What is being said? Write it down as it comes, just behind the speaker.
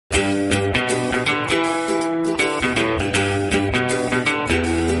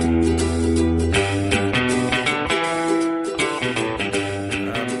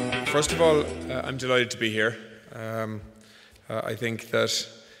I'm delighted to be here. I think that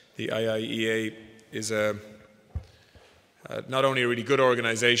the IIEA is not only a really good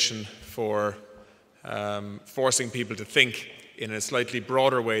organisation for forcing people to think in a slightly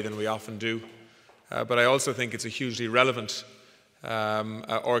broader way than we often do, but I also think it's a hugely relevant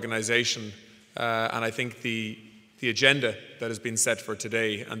organisation, and I think the agenda that has been set for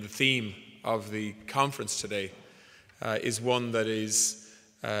today and the theme of the conference today is one that is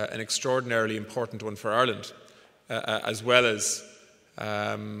an extraordinarily important one for Ireland, as well as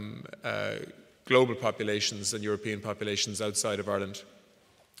global populations and European populations outside of Ireland.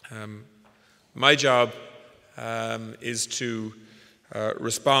 My job is to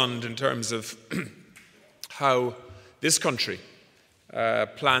respond in terms of how this country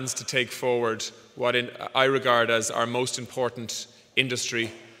plans to take forward what I regard as our most important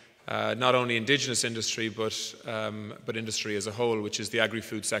industry, not only indigenous industry, but industry as a whole, which is the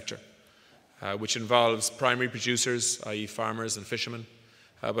agri-food sector, which involves primary producers, i.e. farmers and fishermen,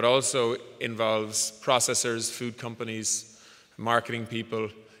 but also involves processors, food companies, marketing people,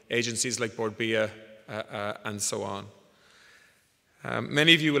 agencies like Bord Bia, and so on.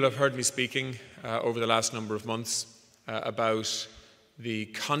 Many of you will have heard me speaking over the last number of months about the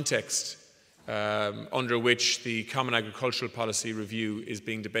context under which the Common Agricultural Policy Review is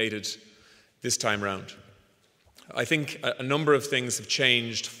being debated this time round. I think a number of things have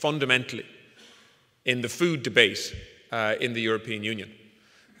changed fundamentally in the food debate in the European Union.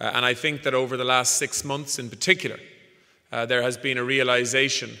 And I think that over the last 6 months in particular, there has been a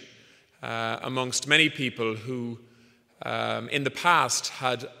realization amongst many people who in the past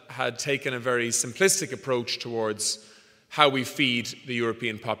had taken a very simplistic approach towards how we feed the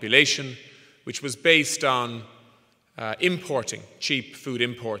European population, which was based on importing cheap food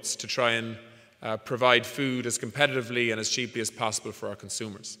imports to try and provide food as competitively and as cheaply as possible for our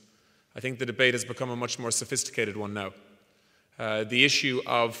consumers. I think the debate has become a much more sophisticated one now. The issue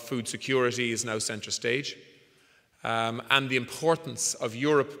of food security is now centre stage, and the importance of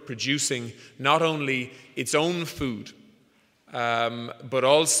Europe producing not only its own food, but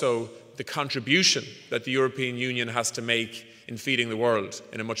also the contribution that the European Union has to make in feeding the world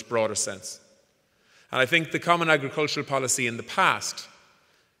in a much broader sense. And I think the Common Agricultural Policy in the past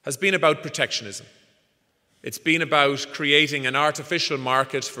has been about protectionism. It's been about creating an artificial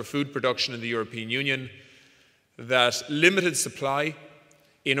market for food production in the European Union that limited supply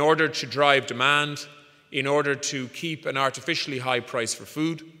in order to drive demand, in order to keep an artificially high price for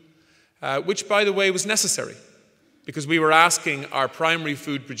food, which, by the way, was necessary because we were asking our primary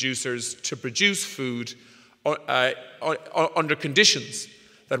food producers to produce food under conditions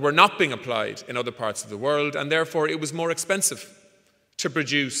that were not being applied in other parts of the world, and therefore it was more expensive to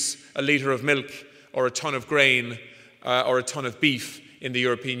produce a litre of milk or a ton of grain or a ton of beef in the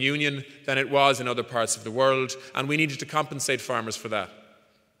European Union than it was in other parts of the world, and we needed to compensate farmers for that.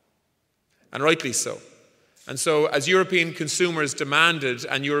 And rightly so. And so as European consumers demanded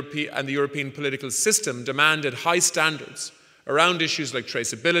and the European political system demanded high standards around issues like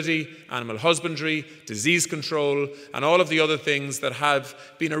traceability, animal husbandry, disease control, and all of the other things that have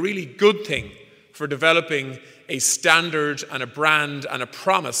been a really good thing for developing a standard and a brand and a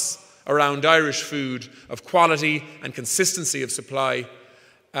promise around Irish food of quality and consistency of supply,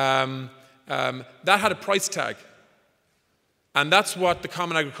 that had a price tag. And that's what the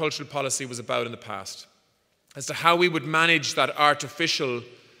Common Agricultural Policy was about in the past, as to how we would manage that artificial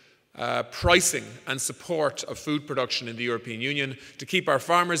pricing and support of food production in the European Union to keep our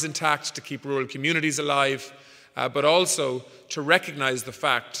farmers intact, to keep rural communities alive, but also to recognise the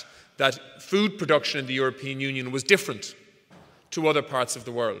fact that food production in the European Union was different to other parts of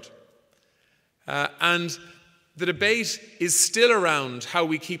the world. And the debate is still around how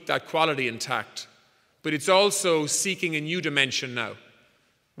we keep that quality intact, but it's also seeking a new dimension now,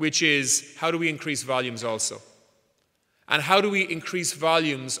 which is how do we increase volumes also? And how do we increase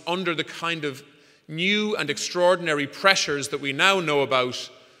volumes under the kind of new and extraordinary pressures that we now know about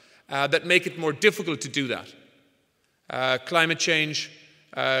that make it more difficult to do that? Climate change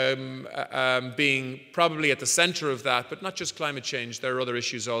being probably at the centre of that, but not just climate change, there are other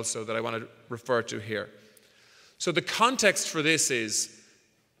issues also that I want to refer to here. So the context for this is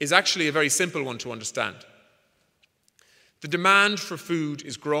actually a very simple one to understand. The demand for food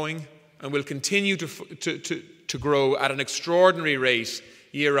is growing and will continue to grow at an extraordinary rate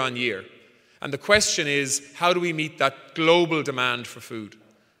year on year. And the question is, how do we meet that global demand for food?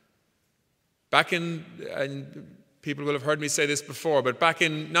 And people will have heard me say this before, but back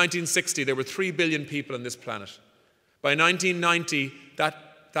in 1960, there were 3 billion people on this planet. By 1990,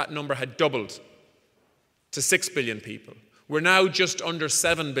 that number had doubled to 6 billion people. We're now just under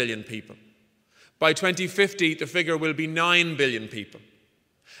 7 billion people. By 2050, the figure will be 9 billion people.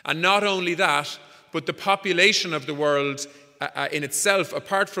 And not only that, but the population of the world in itself,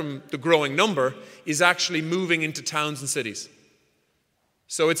 apart from the growing number, is actually moving into towns and cities.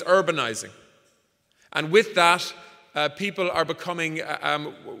 So it's urbanizing. And with that, people are becoming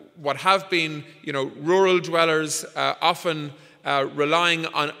what have been, rural dwellers, often relying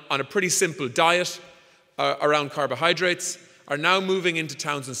on a pretty simple diet around carbohydrates, are now moving into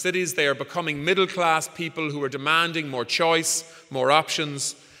towns and cities. They are becoming middle-class people who are demanding more choice, more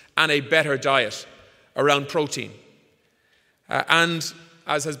options, and a better diet around protein. And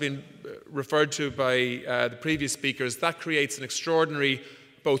as has been referred to by the previous speakers, that creates an extraordinary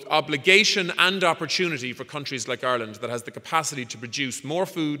both obligation and opportunity for countries like Ireland that has the capacity to produce more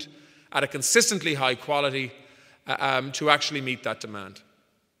food at a consistently high quality to actually meet that demand.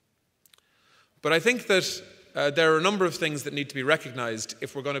 But I think that there are a number of things that need to be recognized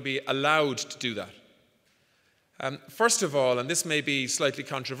if we're going to be allowed to do that. First of all, and this may be slightly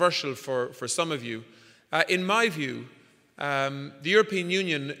controversial for some of you, in my view, the European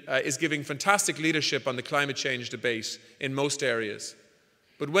Union is giving fantastic leadership on the climate change debate in most areas.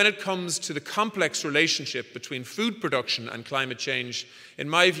 But when it comes to the complex relationship between food production and climate change, in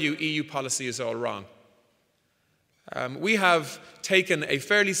my view, EU policy is all wrong. We have taken a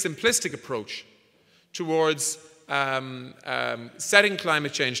fairly simplistic approach towards setting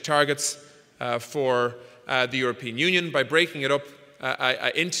climate change targets for the European Union by breaking it up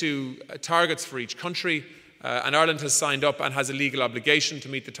into targets for each country, and Ireland has signed up and has a legal obligation to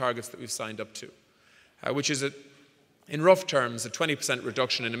meet the targets that we've signed up to, which is, in rough terms, a 20%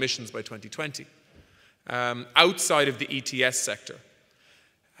 reduction in emissions by 2020, outside of the ETS sector.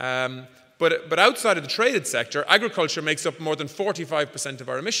 But outside of the traded sector, agriculture makes up more than 45% of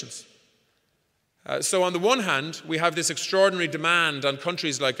our emissions. So on the one hand, we have this extraordinary demand on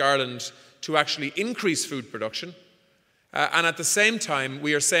countries like Ireland to actually increase food production. And at the same time,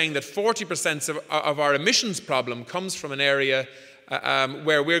 we are saying that 40% of our emissions problem comes from an area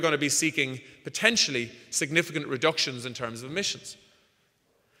where we're going to be seeking potentially significant reductions in terms of emissions.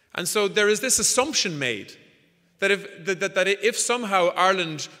 And so there is this assumption made that if somehow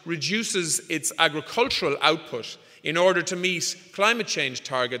Ireland reduces its agricultural output in order to meet climate change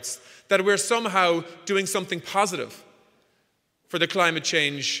targets, that we're somehow doing something positive for the climate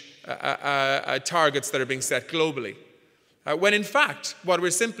change targets that are being set globally. When in fact, what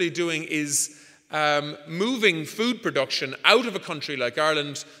we're simply doing is moving food production out of a country like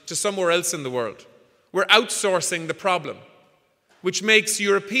Ireland to somewhere else in the world. We're outsourcing the problem, which makes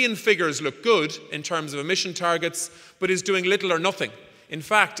European figures look good in terms of emission targets, but is doing little or nothing. In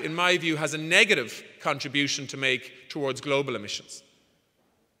fact, in my view, has a negative contribution to make towards global emissions.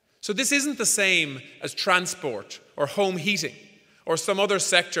 So this isn't the same as transport or home heating or some other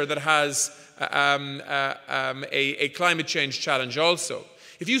sector that has a climate change challenge also.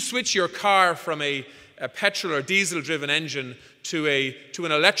 If you switch your car from a petrol or diesel-driven engine to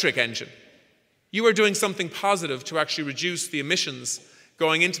an electric engine, you are doing something positive to actually reduce the emissions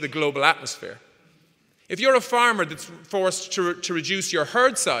going into the global atmosphere. If you're a farmer that's forced to reduce your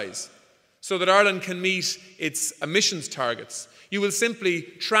herd size so that Ireland can meet its emissions targets, you will simply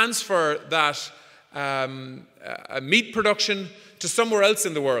transfer that meat production to somewhere else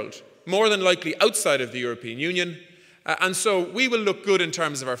in the world, more than likely outside of the European Union. And so we will look good in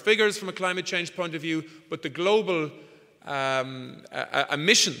terms of our figures from a climate change point of view, but the global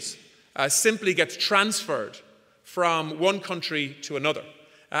emissions simply gets transferred from one country to another.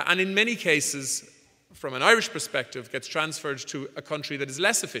 And in many cases, from an Irish perspective, gets transferred to a country that is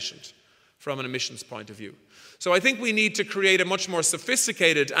less efficient from an emissions point of view. So I think we need to create a much more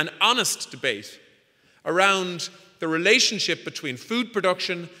sophisticated and honest debate around the relationship between food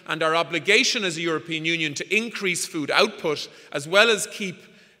production and our obligation as a European Union to increase food output, as well as keep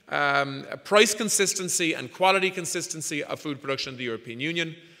price consistency and quality consistency of food production in the European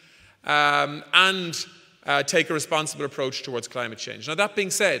Union, and take a responsible approach towards climate change. Now, that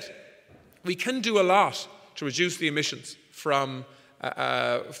being said, we can do a lot to reduce the emissions from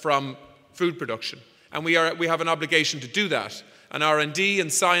food production, and we have an obligation to do that. And R&D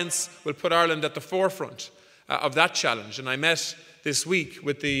and science will put Ireland at the forefront of that challenge. And I met this week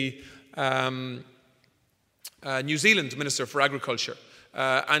with the New Zealand Minister for Agriculture,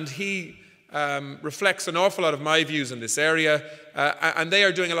 and he reflects an awful lot of my views in this area, and they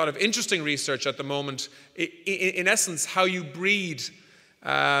are doing a lot of interesting research at the moment, in essence, how you breed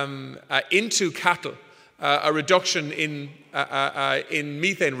into cattle a reduction in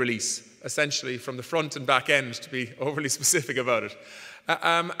methane release, essentially from the front and back end, to be overly specific about it.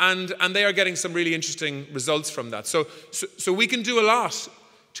 And they are getting some really interesting results from that. So we can do a lot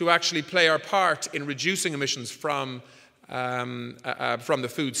to actually play our part in reducing emissions from the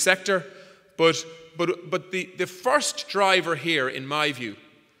food sector. But the first driver here, in my view,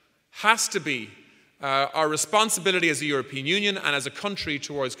 has to be our responsibility as a European Union and as a country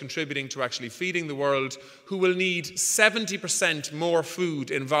towards contributing to actually feeding the world, who will need 70% more food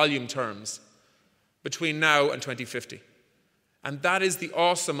in volume terms between now and 2050. And that is the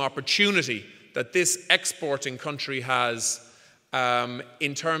awesome opportunity that this exporting country has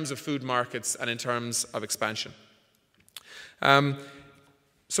in terms of food markets and in terms of expansion.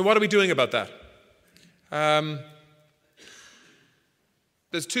 So what are we doing about that?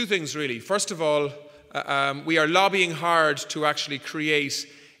 There's two things, really. First of all, we are lobbying hard to actually create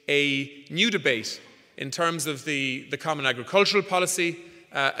a new debate in terms of the Common Agricultural Policy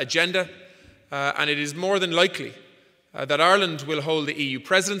agenda, and it is more than likely that Ireland will hold the EU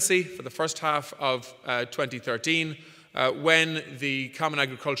presidency for the first half of 2013 when the Common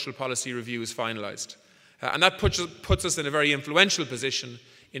Agricultural Policy review is finalised. And that puts us in a very influential position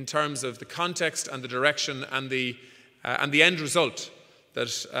in terms of the context and the direction and the end result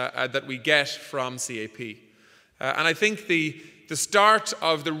that we get from CAP. And I think the start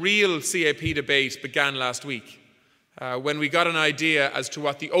of the real CAP debate began last week when we got an idea as to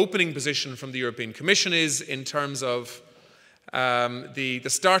what the opening position from the European Commission is in terms of the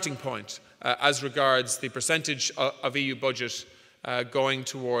starting point as regards the percentage of EU budget going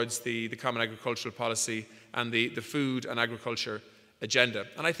towards the Common Agricultural Policy and the food and agriculture agenda.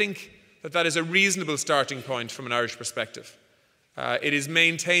 And I think that is a reasonable starting point from an Irish perspective. It is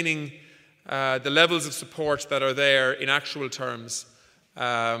maintaining the levels of support that are there in actual terms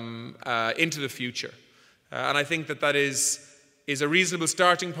into the future. And I think that is a reasonable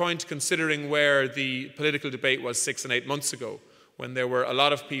starting point, considering where the political debate was 6 and 8 months ago, when there were a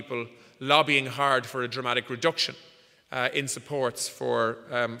lot of people lobbying hard for a dramatic reduction in supports for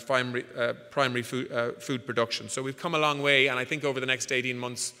primary food production. So we've come a long way, and I think over the next 18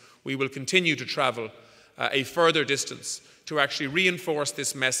 months we will continue to travel a further distance to actually reinforce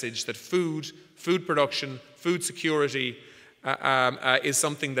this message that food production, food security is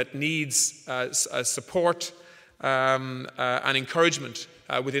something that needs support and encouragement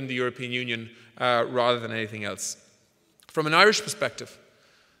within the European Union rather than anything else. From an Irish perspective,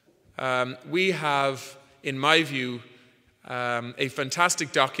 we have, in my view, a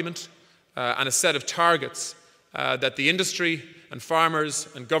fantastic document and a set of targets that the industry and farmers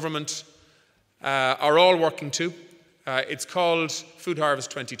and government are all working to. It's called Food Harvest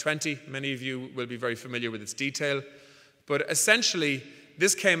 2020. Many of you will be very familiar with its detail. But essentially,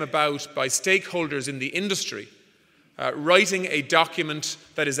 this came about by stakeholders in the industry writing a document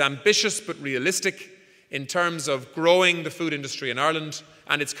that is ambitious but realistic in terms of growing the food industry in Ireland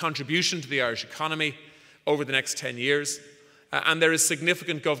and its contribution to the Irish economy over the next 10 years. And there is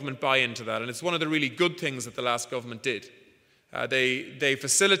significant government buy-in to that. And it's one of the really good things that the last government did. They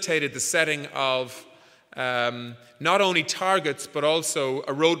facilitated the setting of not only targets, but also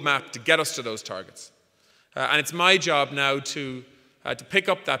a roadmap to get us to those targets. And it's my job now to pick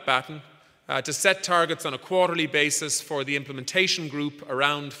up that baton, to set targets on a quarterly basis for the implementation group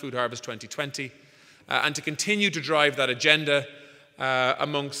around Food Harvest 2020, and to continue to drive that agenda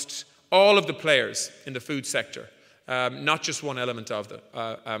amongst all of the players in the food sector, not just one element of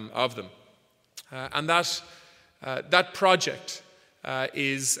them. And that project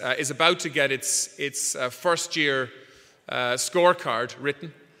is about to get its first year scorecard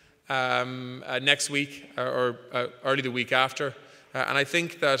written next week or early the week after. And I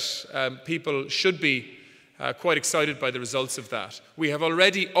think that people should be quite excited by the results of that. We have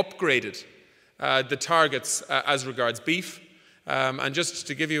already upgraded the targets as regards beef. And just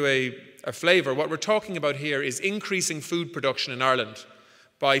to give you a flavour, what we're talking about here is increasing food production in Ireland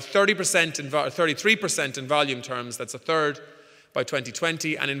by 33% in volume terms, that's a third, by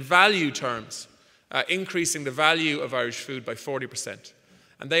 2020, and in value terms, increasing the value of Irish food by 40%.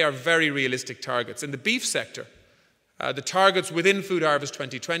 And they are very realistic targets. In the beef sector, the targets within Food Harvest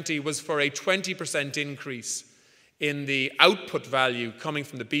 2020 was for a 20% increase in the output value coming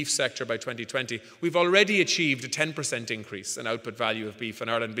from the beef sector by 2020. We've already achieved a 10% increase in output value of beef in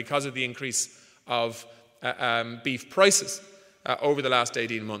Ireland because of the increase of beef prices over the last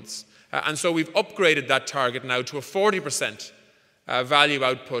 18 months. And so we've upgraded that target now to a 40% value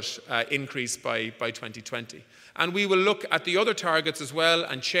output increase by 2020. And we will look at the other targets as well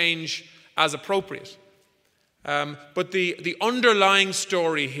and change as appropriate. But the underlying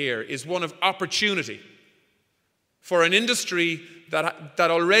story here is one of opportunity for an industry that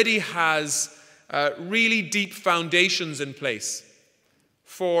already has really deep foundations in place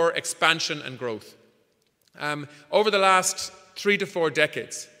for expansion and growth. Over the last 3 to 4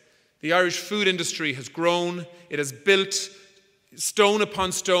 decades, the Irish food industry has grown. It has built stone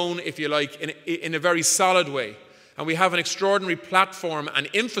upon stone, if you like, in a very solid way. And we have an extraordinary platform and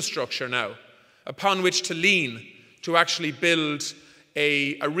infrastructure now upon which to lean to actually build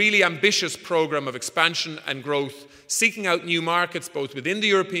a really ambitious program of expansion and growth, seeking out new markets both within the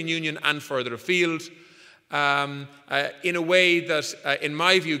European Union and further afield, in a way that, in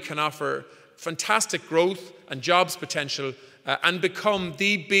my view, can offer fantastic growth and jobs potential and become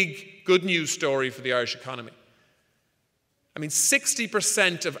the big good news story for the Irish economy. I mean,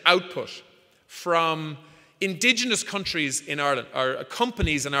 60% of output from indigenous countries in Ireland, or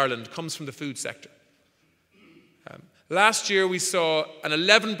companies in Ireland, comes from the food sector. Last year we saw an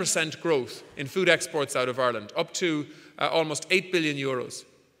 11% growth in food exports out of Ireland, up to almost 8 billion euros.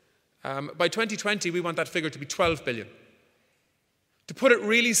 By 2020 we want that figure to be 12 billion. To put it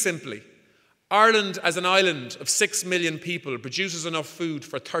really simply, Ireland as an island of 6 million people produces enough food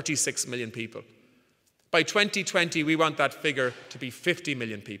for 36 million people. By 2020 we want that figure to be 50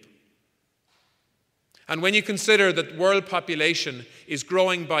 million people. And when you consider that world population is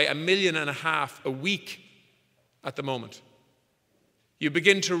growing by 1.5 million a week at the moment, you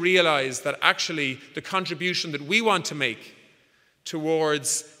begin to realize that actually the contribution that we want to make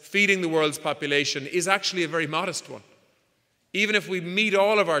towards feeding the world's population is actually a very modest one, even if we meet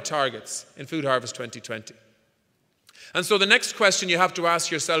all of our targets in Food Harvest 2020. And so the next question you have to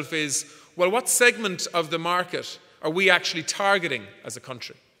ask yourself is, well, what segment of the market are we actually targeting as a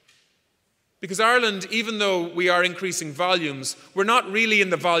country? Because Ireland, even though we are increasing volumes, we're not really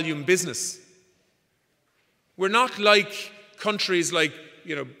in the volume business. We're not like countries like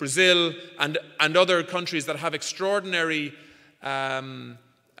Brazil and other countries that have extraordinary volume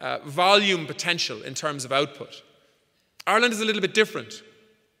potential in terms of output. Ireland is a little bit different.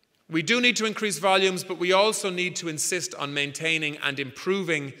 We do need to increase volumes, but we also need to insist on maintaining and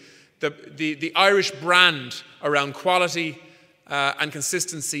improving the Irish brand around quality and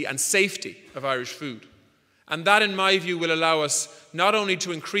consistency and safety of Irish food. And that, in my view, will allow us not only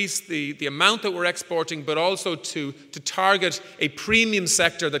to increase the amount that we're exporting, but also to target a premium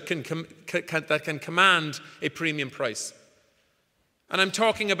sector that can command a premium price. And I'm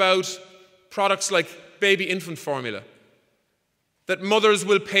talking about products like baby infant formula that mothers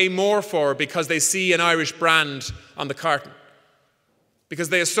will pay more for because they see an Irish brand on the carton, because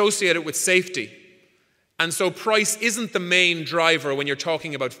they associate it with safety. And so price isn't the main driver when you're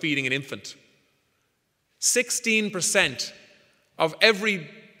talking about feeding an infant. 16% of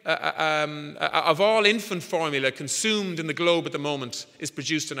all infant formula consumed in the globe at the moment is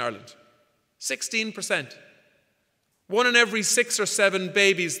produced in Ireland. 16%. 1 in every 6 or 7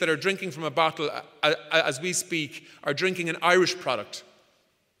 babies that are drinking from a bottle as we speak are drinking an Irish product.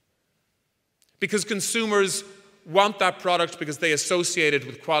 Because consumers want that product because they associate it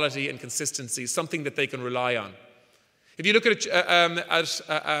with quality and consistency, something that they can rely on. If you look at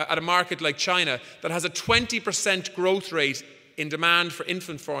a market like China that has a 20% growth rate in demand for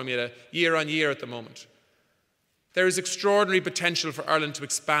infant formula year on year at the moment, there is extraordinary potential for Ireland to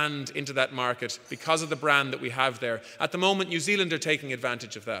expand into that market because of the brand that we have there. At the moment, New Zealand are taking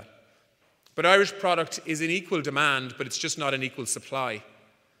advantage of that. But Irish product is in equal demand, but it's just not in equal supply.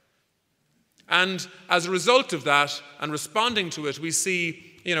 And as a result of that, and responding to it, we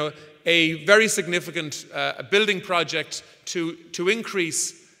see, a very significant building project to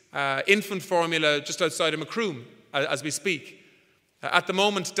increase infant formula just outside of Macroom as we speak. At the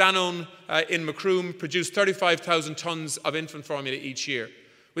moment, Danone in Macroom produce 35,000 tonnes of infant formula each year.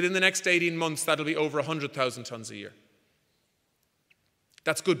 Within the next 18 months, that'll be over 100,000 tonnes a year.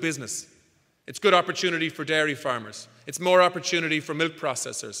 That's good business. It's good opportunity for dairy farmers. It's more opportunity for milk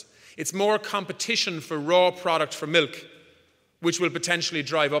processors. It's more competition for raw product for milk, which will potentially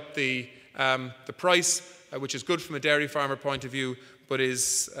drive up the price, which is good from a dairy farmer point of view, but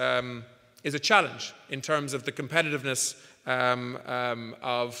is a challenge in terms of the competitiveness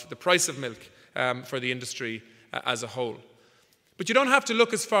of the price of milk for the industry as a whole. But you don't have to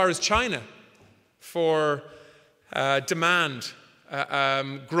look as far as China for demand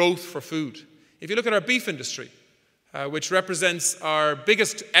growth for food. If you look at our beef industry, which represents our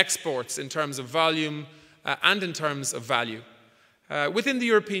biggest exports in terms of volume and in terms of value, within the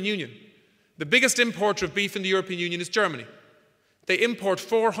European Union, the biggest importer of beef in the European Union is Germany. They import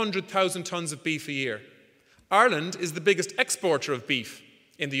 400,000 tonnes of beef a year. Ireland is the biggest exporter of beef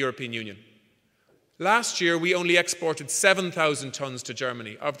in the European Union. Last year, we only exported 7,000 tonnes to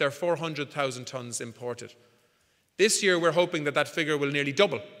Germany of their 400,000 tonnes imported. This year, we're hoping that figure will nearly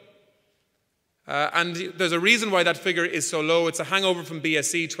double. And there's a reason why that figure is so low. It's a hangover from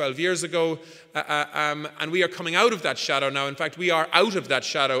BSE 12 years ago, and we are coming out of that shadow now. In fact, we are out of that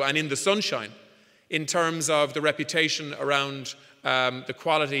shadow and in the sunshine in terms of the reputation around the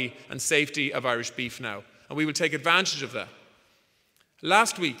quality and safety of Irish beef now, and we will take advantage of that.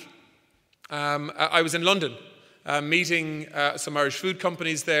 Last week, I was in London meeting some Irish food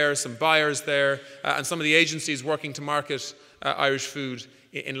companies there, some buyers there, and some of the agencies working to market Irish food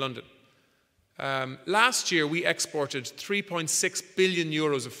in London. Last year, we exported 3.6 billion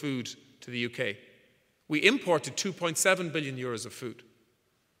euros of food to the UK. We imported 2.7 billion euros of food.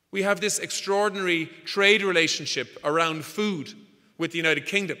 We have this extraordinary trade relationship around food with the United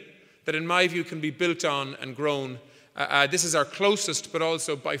Kingdom that, in my view, can be built on and grown. This is our closest, but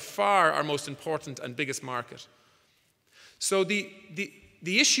also by far our most important and biggest market. So the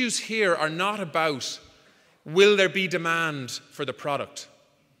issues here are not about will there be demand for the product.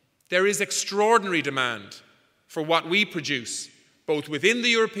 There is extraordinary demand for what we produce, both within the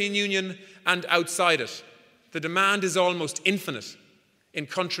European Union and outside it. The demand is almost infinite in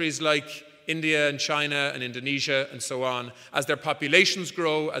countries like India and China and Indonesia and so on, as their populations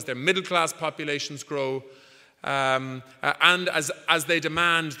grow, as their middle-class populations grow, and as they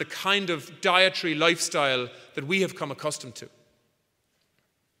demand the kind of dietary lifestyle that we have come accustomed to.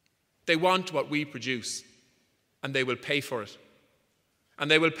 They want what we produce, and they will pay for it. And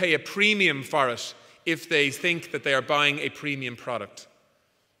they will pay a premium for it if they think that they are buying a premium product.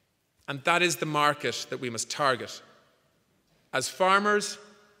 And that is the market that we must target. As farmers,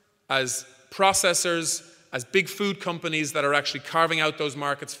 as processors, as big food companies that are actually carving out those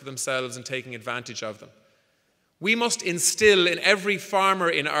markets for themselves and taking advantage of them. We must instill in every farmer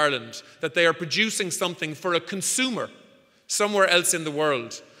in Ireland that they are producing something for a consumer somewhere else in the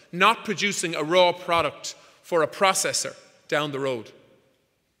world, not producing a raw product for a processor down the road.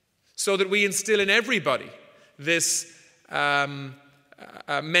 So that we instill in everybody this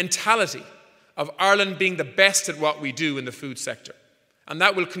mentality of Ireland being the best at what we do in the food sector. And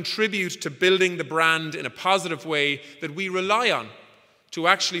that will contribute to building the brand in a positive way that we rely on to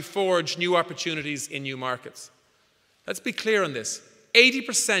actually forge new opportunities in new markets. Let's be clear on this.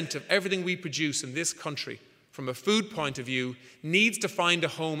 80% of everything we produce in this country, from a food point of view, needs to find a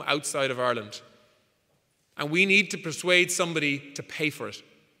home outside of Ireland. And we need to persuade somebody to pay for it.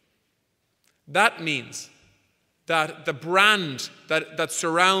 That means that the brand that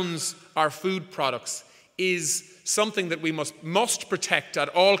surrounds our food products is something that we must protect at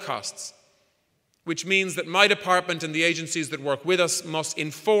all costs, which means that my department and the agencies that work with us must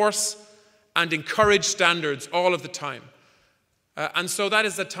enforce and encourage standards all of the time. And so that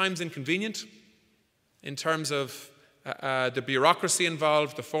is at times inconvenient in terms of the bureaucracy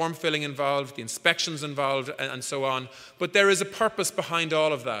involved, the form filling involved, the inspections involved, and so on. But there is a purpose behind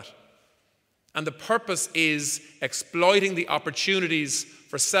all of that. And the purpose is exploiting the opportunities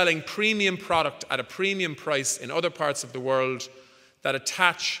for selling premium product at a premium price in other parts of the world that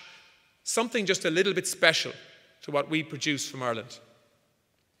attach something just a little bit special to what we produce from Ireland.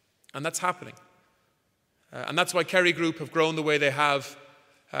 And that's happening. And that's why Kerry Group have grown the way they have.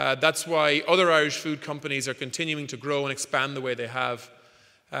 That's why other Irish food companies are continuing to grow and expand the way they have.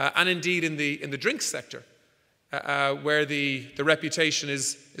 And indeed in the drinks sector, where the reputation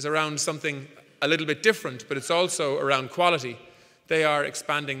is around something a little bit different, but it's also around quality. They are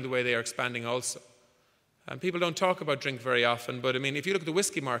expanding the way they are expanding also. And people don't talk about drink very often, but I mean, if you look at the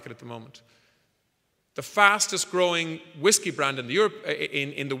whiskey market at the moment, the fastest growing whiskey brand in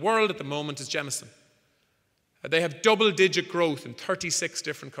the world at the moment is Jameson. They have double-digit growth in 36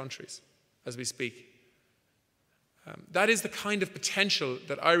 different countries as we speak. That is the kind of potential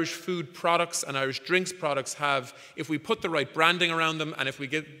that Irish food products and Irish drinks products have if we put the right branding around them and if we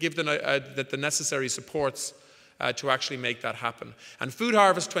give them the necessary supports to actually make that happen. And Food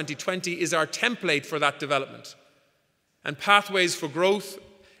Harvest 2020 is our template for that development. And Pathways for Growth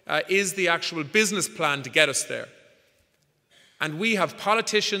is the actual business plan to get us there. And we have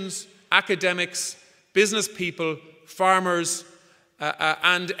politicians, academics, business people, farmers,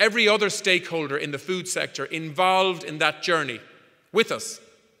 and every other stakeholder in the food sector involved in that journey with us.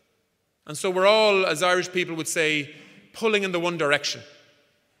 And so we're all, as Irish people would say, pulling in the one direction.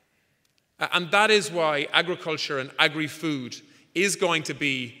 And that is why agriculture and agri-food is going to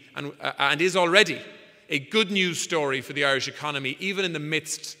be, and is already, a good news story for the Irish economy, even in the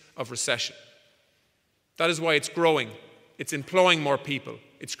midst of recession. That is why it's growing, it's employing more people,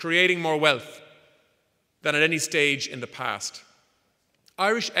 it's creating more wealth than at any stage in the past.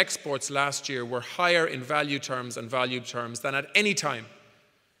 Irish exports last year were higher in value terms and volume terms than at any time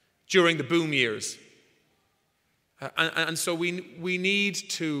during the boom years. And so we need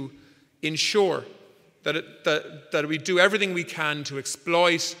to ensure that we do everything we can to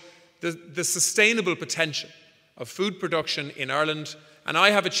exploit the sustainable potential of food production in Ireland. And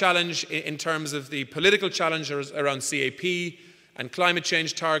I have a challenge in terms of the political challenges around CAP and climate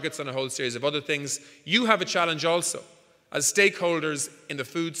change targets and a whole series of other things. You have a challenge also as stakeholders in the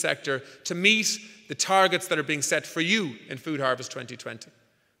food sector to meet the targets that are being set for you in Food Harvest 2020,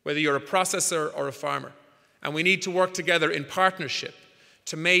 whether you're a processor or a farmer. And we need to work together in partnership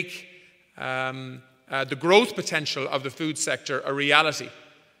to make the growth potential of the food sector a reality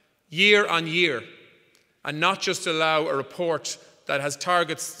year on year, and not just allow a report that has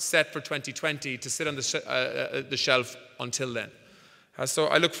targets set for 2020 to sit on the shelf until then. So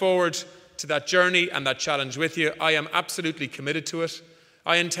I look forward to that journey and that challenge with you. I am absolutely committed to it.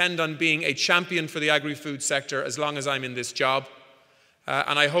 I intend on being a champion for the agri-food sector as long as I'm in this job.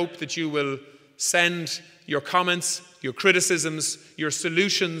 And I hope that you will send your comments, your criticisms, your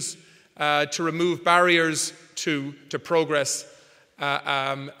solutions to remove barriers to progress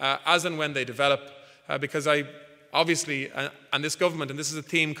as and when they develop. Because I obviously, and this government, and this is a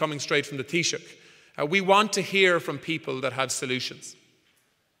theme coming straight from the Taoiseach, we want to hear from people that have solutions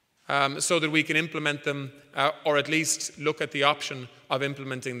so that we can implement them or at least look at the option of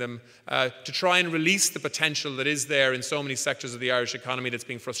implementing them to try and release the potential that is there in so many sectors of the Irish economy that's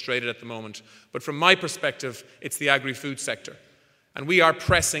being frustrated at the moment. But from my perspective, it's the agri-food sector. And we are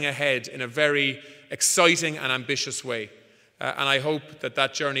pressing ahead in a very exciting and ambitious way. And I hope that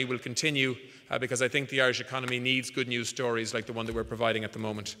that journey will continue because I think the Irish economy needs good news stories like the one that we're providing at the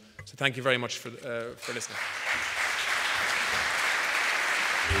moment. So thank you very much for listening.